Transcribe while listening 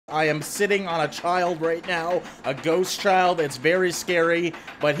I am sitting on a child right now, a ghost child. It's very scary,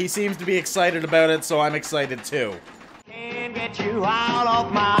 but he seems to be excited about it, so I'm excited too. Can't get you out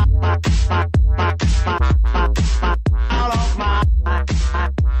of my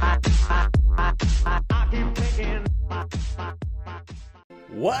I keep thinking.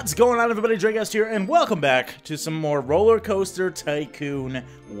 What's going on, everybody? Dragast here, and welcome back to some more RollerCoaster Tycoon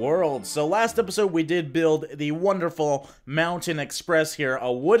World. So last episode we did build the wonderful Mountain Express here,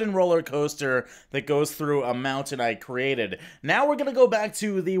 a wooden roller coaster that goes through a mountain I created. Now we're gonna go back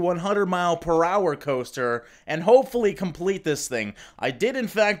to the 100-mile-per-hour coaster and hopefully complete this thing. I did in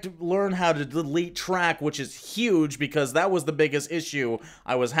fact learn how to delete track, which is huge because that was the biggest issue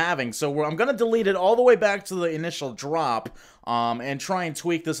I was having. So I'm gonna delete it all the way back to the initial drop. And try and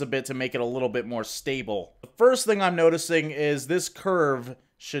tweak this a bit to make it a little bit more stable. The first thing I'm noticing is this curve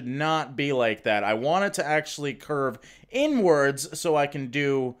should not be like that. I want it to actually curve inwards so I can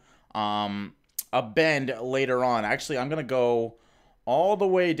do a bend later on. Actually, I'm gonna go all the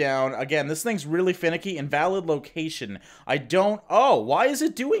way down. Again, this thing's really finicky. Invalid location. Oh, why is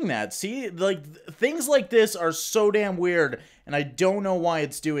it doing that? See, like, things like this are so damn weird, and I don't know why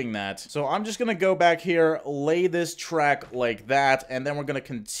it's doing that. So I'm just gonna go back here, lay this track like that, and then we're gonna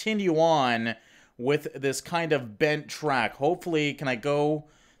continue on with this kind of bent track. Hopefully, can I go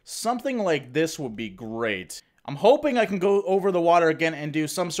something like this would be great. I'm hoping I can go over the water again and do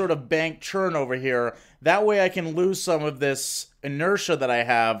some sort of bank churn over here. That way I can lose some of this inertia that I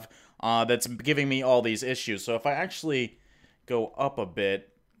have that's giving me all these issues. So if I actually go up a bit,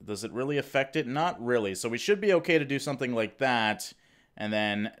 does it really affect it? Not really. So we should be okay to do something like that and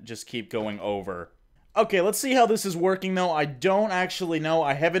then just keep going over. Okay, let's see how this is working though. I don't actually know.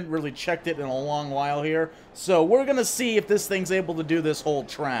 I haven't really checked it in a long while here. So we're gonna see if this thing's able to do this whole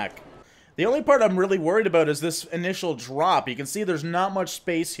track. The only part I'm really worried about is this initial drop. You can see there's not much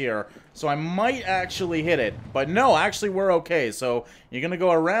space here, so I might actually hit it. But no, actually we're okay. So you're gonna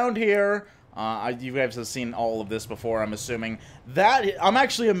go around here. You guys have seen all of this before, I'm assuming. I'm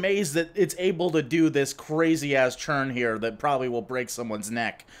actually amazed that it's able to do this crazy-ass churn here that probably will break someone's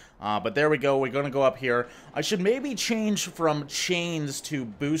neck. But there we go, we're gonna go up here. I should maybe change from chains to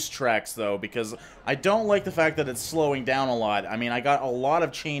boost tracks, though, because I don't like the fact that it's slowing down a lot. I mean, I got a lot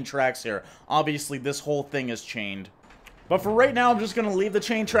of chain tracks here. Obviously, this whole thing is chained. But for right now, I'm just gonna leave the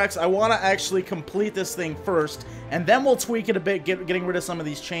chain tracks. I wanna actually complete this thing first, and then we'll tweak it a bit, getting rid of some of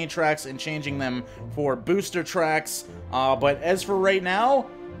these chain tracks and changing them for booster tracks. But as for right now,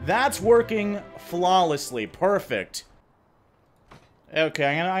 that's working flawlessly. Perfect.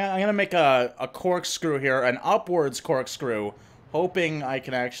 Okay, I'm gonna make a corkscrew here, an upwards corkscrew, hoping I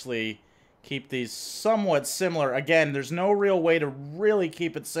can actually keep these somewhat similar. Again, there's no real way to really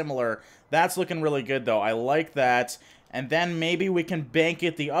keep it similar. That's looking really good, though. I like that. And then maybe we can bank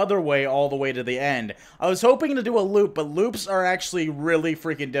it the other way all the way to the end. I was hoping to do a loop, but loops are actually really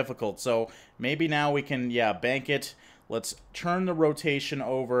freaking difficult. So maybe now we can, yeah, bank it. Let's turn the rotation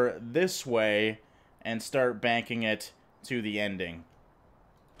over this way and start banking it to the ending.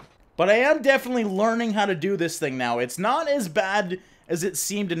 But I am definitely learning how to do this thing now. It's not as bad as it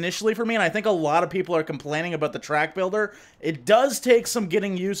seemed initially for me, and I think a lot of people are complaining about the track builder. It does take some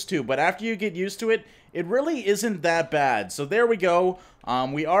getting used to, but after you get used to it, it really isn't that bad. So there we go.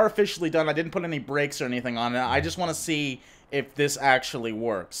 We are officially done. I didn't put any brakes or anything on it. I just want to see if this actually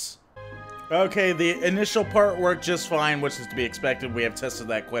works. Okay, the initial part worked just fine, which is to be expected. We have tested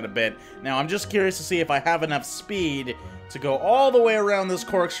that quite a bit. Now, I'm just curious to see if I have enough speed to go all the way around this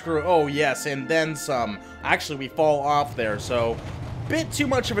corkscrew. Oh, yes, and then some. Actually, we fall off there, so bit too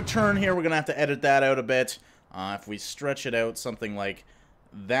much of a turn here. We're gonna have to edit that out a bit. If we stretch it out something like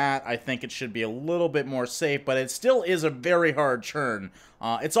that, I think it should be a little bit more safe, but it still is a very hard churn.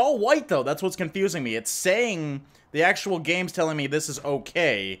 It's all white, though. That's what's confusing me. It's saying, the actual game's telling me this is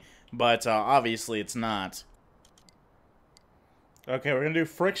okay, but obviously it's not. Okay, we're gonna do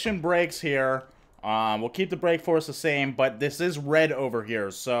friction brakes here. We'll keep the brake force the same, but this is red over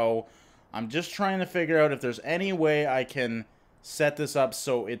here, so I'm just trying to figure out if there's any way I can set this up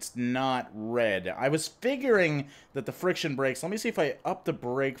so it's not red. I was figuring that the friction brakes, let me see if I up the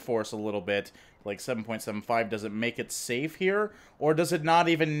brake force a little bit, like 7.75, does it make it safe here? Or does it not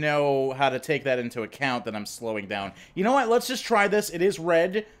even know how to take that into account that I'm slowing down? You know what, let's just try this. It is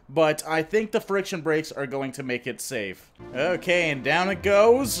red, but I think the friction brakes are going to make it safe. Okay, and down it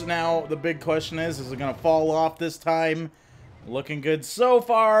goes. Now, the big question is it gonna fall off this time? Looking good so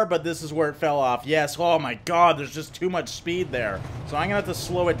far, but this is where it fell off. Yes, oh my god, there's just too much speed there. So I'm gonna have to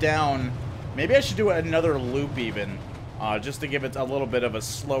slow it down. Maybe I should do another loop even, just to give it a little bit of a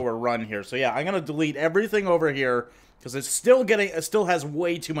slower run here. So yeah, I'm gonna delete everything over here Because it's still getting, it still has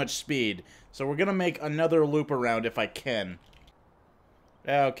way too much speed. So we're gonna make another loop around if I can.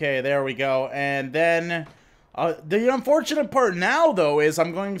 Okay, there we go. And then, the unfortunate part now, though, is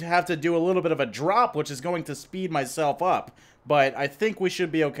I'm going to have to do a little bit of a drop, which is going to speed myself up. But I think we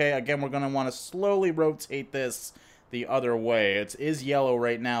should be okay. Again, we're going to want to slowly rotate this the other way. It is yellow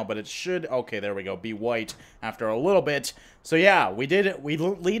right now, but it should, okay, there we go, be white after a little bit. So yeah, we did it. We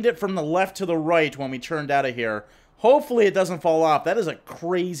leaned it from the left to the right when we turned out of here. Hopefully it doesn't fall off. That is a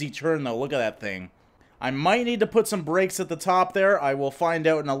crazy turn, though. Look at that thing. I might need to put some brakes at the top there. I will find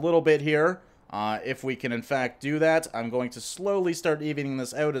out in a little bit here if we can, in fact, do that. I'm going to slowly start evening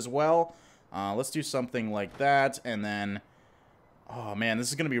this out as well. Let's do something like that, and then... Oh, man, this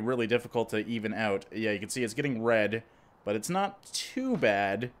is going to be really difficult to even out. Yeah, you can see it's getting red, but it's not too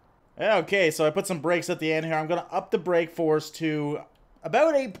bad. Okay, so I put some brakes at the end here. I'm going to up the brake force to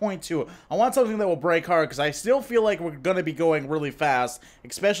about 8.2. I want something that will brake hard, because I still feel like we're going to be going really fast,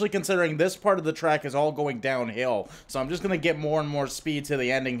 especially considering this part of the track is all going downhill. So I'm just going to get more and more speed to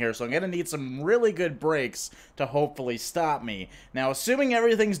the ending here, so I'm going to need some really good brakes to hopefully stop me. Now, assuming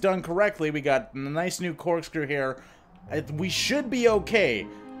everything's done correctly, we got a nice new corkscrew here. We should be okay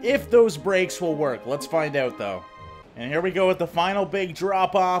if those brakes will work. Let's find out, though. And here we go with the final big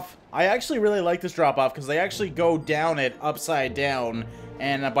drop-off. I actually really like this drop-off because they actually go down it upside down,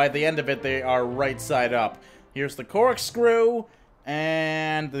 and by the end of it, they are right side up. Here's the corkscrew,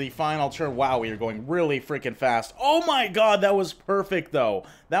 and the final turn. Wow, we are going really freaking fast. Oh my god, that was perfect, though.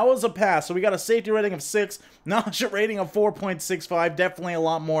 That was a pass. So we got a safety rating of 6, nausea rating of 4.65, definitely a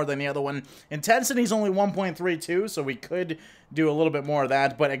lot more than the other one. Intensity is only 1.32, so we could do a little bit more of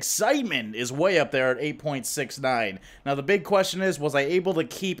that, but excitement is way up there at 8.69. Now, the big question is, was I able to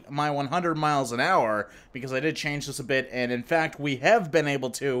keep my 100 miles an hour? Because I did change this a bit, and in fact, we have been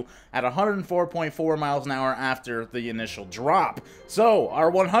able to at 104.4 miles an hour after the initial drop. So,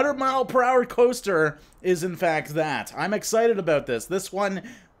 our 100 mile per hour coaster is in fact that. I'm excited about this. This one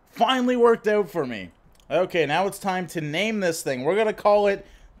finally worked out for me. Okay, now it's time to name this thing. We're gonna call it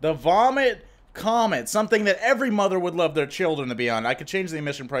the Vomit Comet, something that every mother would love their children to be on. I could change the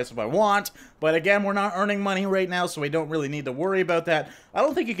admission price if I want, but again, we're not earning money right now, so we don't really need to worry about that. I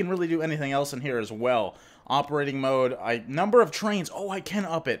don't think you can really do anything else in here as well. Operating mode, number of trains. Oh, I can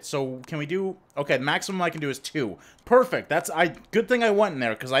up it. So can we do? Okay, maximum I can do is 2. Perfect. That's good thing I went in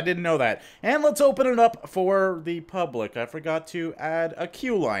there because I didn't know that. And let's open it up for the public. I forgot to add a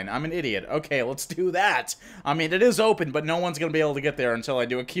queue line. I'm an idiot. Okay, let's do that. I mean, it is open, but no one's gonna be able to get there until I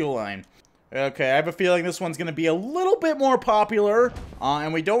do a queue line. Okay, I have a feeling this one's gonna be a little bit more popular,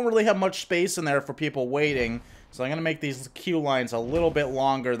 and we don't really have much space in there for people waiting. So I'm going to make these queue lines a little bit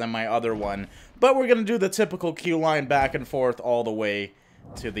longer than my other one. But we're going to do the typical queue line back and forth all the way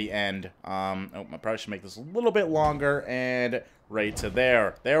to the end. Oh, I probably should make this a little bit longer and right to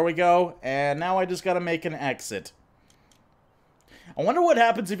there. There we go. And now I just got to make an exit. I wonder what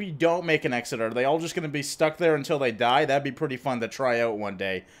happens if you don't make an exit. Are they all just going to be stuck there until they die? That'd be pretty fun to try out one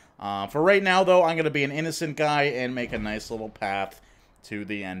day. For right now, though, I'm going to be an innocent guy and make a nice little path to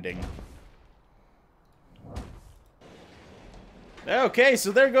the ending. Okay,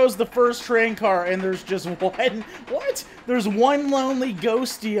 so there goes the first train car, and there's just one... What? There's one lonely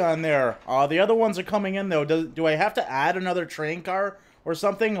ghosty on there. The other ones are coming in, though. Do I have to add another train car or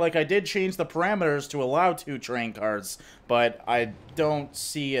something? Like, I did change the parameters to allow 2 train cars, but I don't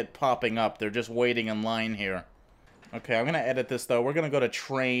see it popping up. They're just waiting in line here. Okay, I'm going to edit this, though. We're going to go to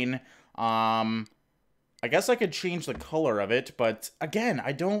train. I guess I could change the color of it, but, again,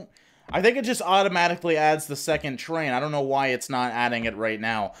 I think it just automatically adds the second train. I don't know why it's not adding it right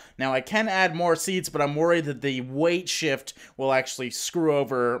now. Now, I can add more seats, but I'm worried that the weight shift will actually screw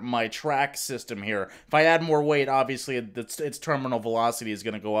over my track system here. If I add more weight, obviously, its terminal velocity is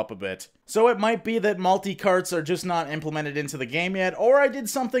going to go up a bit. So it might be that multi-carts are just not implemented into the game yet, or I did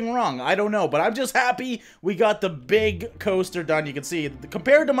something wrong. I don't know, but I'm just happy we got the big coaster done. You can see,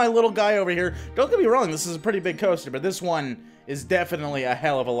 compared to my little guy over here, don't get me wrong, this is a pretty big coaster, but this one is definitely a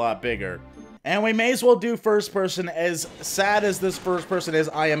hell of a lot bigger. And we may as well do first person. As sad as this first person is,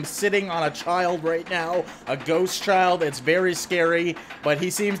 I am sitting on a child right now, a ghost child. It's very scary, but he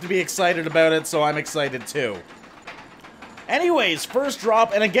seems to be excited about it, so I'm excited too. Anyways, first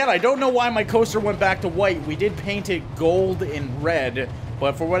drop, and again, I don't know why my coaster went back to white. We did paint it gold and red,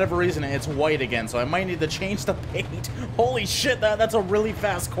 but for whatever reason, it's white again, so I might need to change the paint. Holy shit, that's a really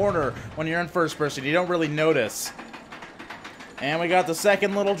fast corner when you're in first person. You don't really notice. And we got the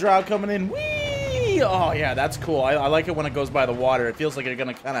second little drop coming in. Whee! Oh, yeah, that's cool. I like it when it goes by the water. It feels like you're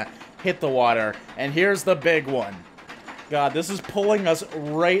going to kind of hit the water. And here's the big one. God, this is pulling us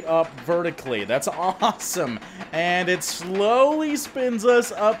right up vertically. That's awesome. And it slowly spins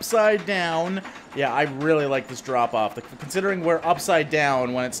us upside down. Yeah, I really like this drop-off. Considering we're upside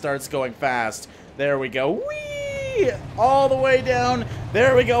down when it starts going fast. There we go. Whee! All the way down.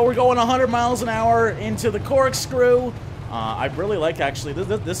 There we go. We're going 100 miles an hour into the corkscrew. I really like, actually,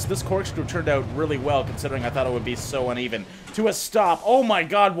 this corkscrew turned out really well, considering I thought it would be so uneven. To a stop. Oh my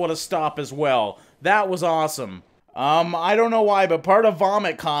god, what a stop as well. That was awesome. I don't know why, but part of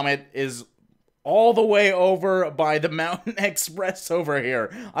Vomit Comet is all the way over by the Mountain Express over here.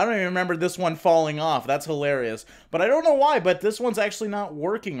 I don't even remember this one falling off. That's hilarious. But I don't know why, but this one's actually not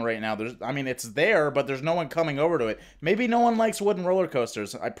working right now. I mean, it's there, but there's no one coming over to it. Maybe no one likes wooden roller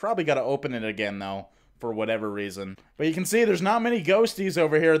coasters. I probably gotta open it again, though, for whatever reason. But you can see there's not many ghosties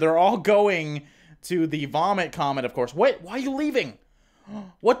over here. They're all going to the Vomit Comet, of course. Wait, why are you leaving?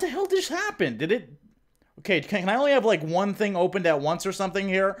 What the hell just happened? Did it... Okay, can I only have, like, one thing opened at once or something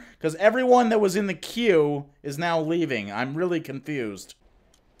here? Because everyone that was in the queue is now leaving. I'm really confused.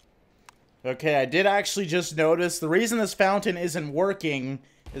 Okay, I did actually just notice the reason this fountain isn't working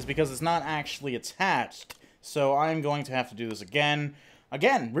is because it's not actually attached. So I'm going to have to do this again.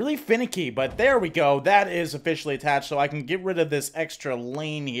 Again, really finicky, but there we go. That is officially attached, so I can get rid of this extra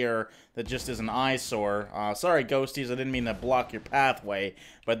lane here that just is an eyesore. Sorry, ghosties, I didn't mean to block your pathway.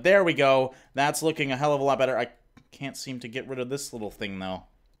 But there we go. That's looking a hell of a lot better. I can't seem to get rid of this little thing, though.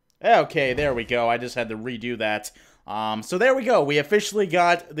 Okay, there we go. I just had to redo that. So there we go. We officially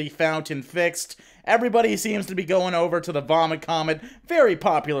got the fountain fixed. Everybody seems to be going over to the Vomit Comet. Very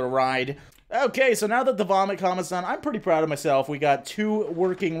popular ride. Okay, so now that the Vomit Comet's done, I'm pretty proud of myself. We got 2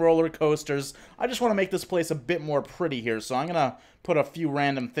 working roller coasters. I just want to make this place a bit more pretty here, so I'm going to put a few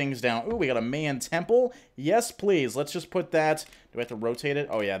random things down. Ooh, we got a Mayan temple. Yes, please. Let's just put that... Do I have to rotate it?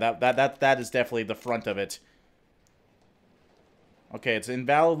 Oh, yeah, that is definitely the front of it. Okay, it's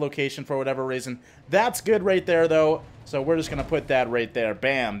invalid location for whatever reason. That's good right there, though. So we're just going to put that right there.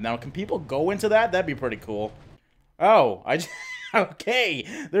 Bam. Now, can people go into that? That'd be pretty cool. Oh, okay,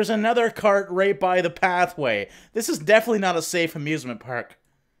 there's another cart right by the pathway. This is definitely not a safe amusement park.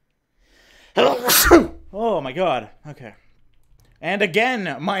 Oh my god. Okay. And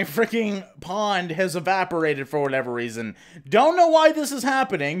again, my freaking pond has evaporated for whatever reason. Don't know why this is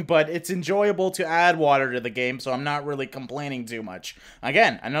happening, but it's enjoyable to add water to the game, so I'm not really complaining too much.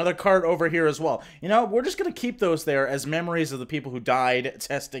 Again, another cart over here as well. You know, we're just gonna keep those there as memories of the people who died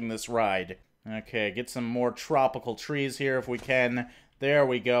testing this ride. Okay, get some more tropical trees here if we can. There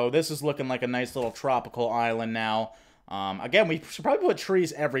we go. This is looking like a nice little tropical island now. Again, we should probably put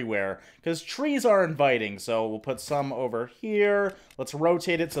trees everywhere, because trees are inviting. So we'll put some over here. Let's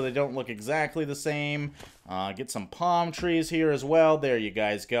rotate it so they don't look exactly the same. Get some palm trees here as well. There you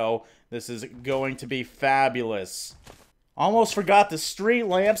guys go. This is going to be fabulous. Almost forgot the street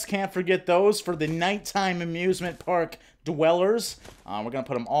lamps. Can't forget those for the nighttime amusement park dwellers. We're going to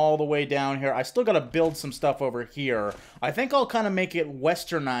put them all the way down here. I still got to build some stuff over here. I think I'll kind of make it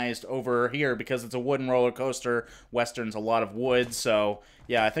westernized over here because it's a wooden roller coaster. Western's a lot of wood, so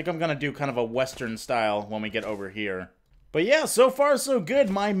yeah, I think I'm going to do kind of a western style when we get over here. But yeah, so far so good.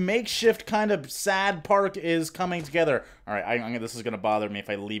 My makeshift kind of sad park is coming together. All right, this is going to bother me if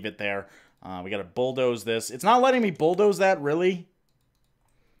I leave it there. We got to bulldoze this. It's not letting me bulldoze that, really?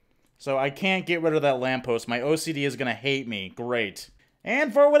 So I can't get rid of that lamppost. My OCD is going to hate me. Great.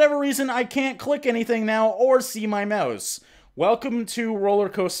 And for whatever reason, I can't click anything now or see my mouse. Welcome to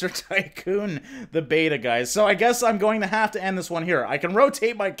RollerCoaster Tycoon, the beta, guys. So I guess I'm going to have to end this one here. I can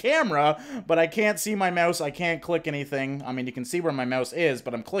rotate my camera, but I can't see my mouse. I can't click anything. I mean, you can see where my mouse is,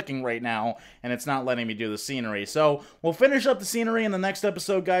 but I'm clicking right now, and it's not letting me do the scenery. So we'll finish up the scenery in the next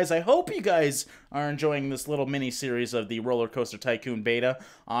episode, guys. I hope you guys are enjoying this little mini-series of the RollerCoaster Tycoon beta.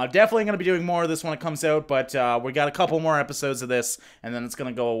 Definitely going to be doing more of this when it comes out, but we got a couple more episodes of this, and then it's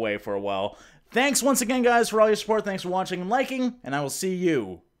going to go away for a while. Thanks once again, guys, for all your support. Thanks for watching and liking, and I will see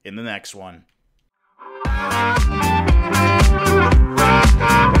you in the next one.